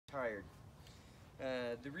retired.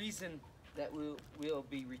 The reason that we'll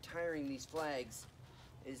be retiring these flags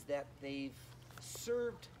is that they've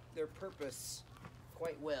served their purpose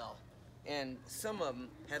quite well, and some of them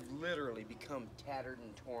have literally become tattered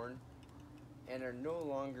and torn and are no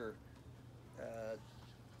longer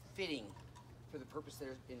fitting for the purpose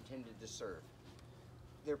they're intended to serve.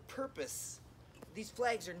 Their purpose, these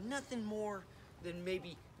flags are nothing more than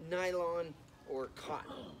maybe nylon or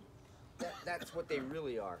cotton. That's what they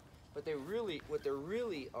really are. But what they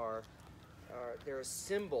really are, they're a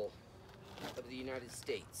symbol of the United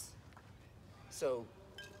States. So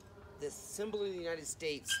the symbol of the United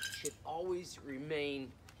States should always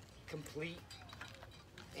remain complete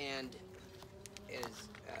and as,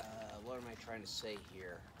 what am I trying to say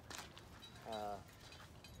here?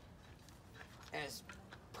 As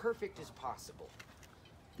perfect as possible.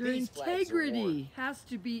 Their integrity has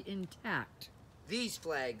to be intact. These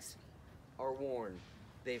flags are worn.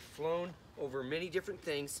 They've flown over many different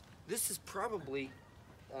things. This is probably,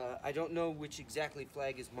 I don't know which exactly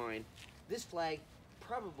flag is mine. This flag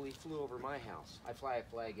probably flew over my house. I fly a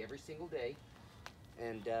flag every single day.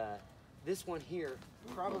 And this one here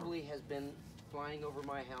probably has been flying over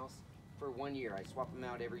my house for 1 year. I swap them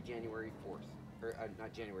out every January 4th. Or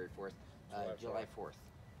not January 4th, July 4th.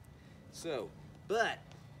 So, but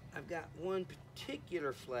I've got one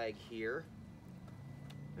particular flag here.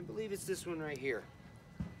 I believe it's this one right here.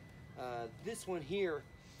 This one here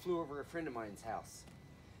flew over a friend of mine's house,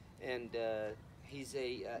 and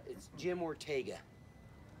it's Jim Ortega.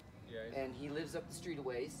 Yeah, and he lives up the street a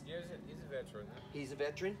ways. Yeah, he's a veteran. Huh? He's a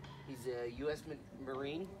veteran. He's a U.S.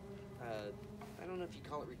 Marine. I don't know if you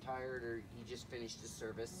call it retired or he just finished his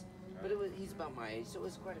service, but he's about my age, so it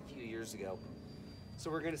was quite a few years ago. So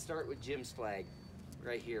we're going to start with Jim's flag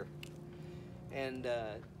right here. And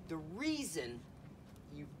the reason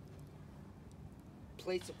you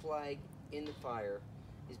place a flag in the fire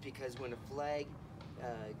is because when a flag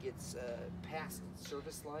gets past its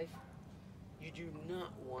service life, you do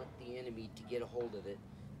not want the enemy to get a hold of it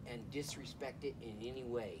and disrespect it in any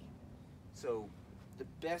way. So the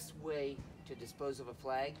best way to dispose of a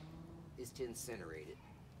flag is to incinerate it.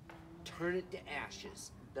 Turn it to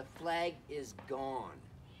ashes. The flag is gone.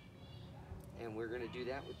 And we're going to do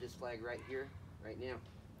that with this flag right here, right now.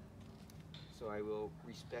 So I will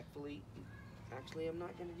respectfully, actually I'm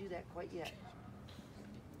not going to do that quite yet.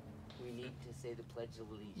 We need to say the Pledge of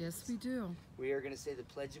Allegiance. Yes, we do. We are going to say the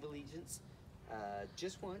Pledge of Allegiance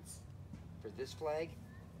just once for this flag,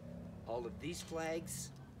 all of these flags,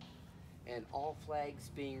 and all flags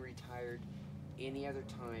being retired any other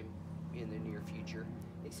time in the near future,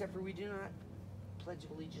 except for we do not pledge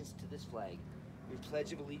of allegiance to this flag. We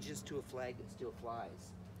pledge of allegiance to a flag that still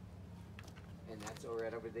flies. And that's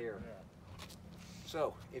right over there.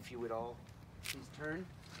 So, if you would all please turn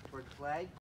toward the flag.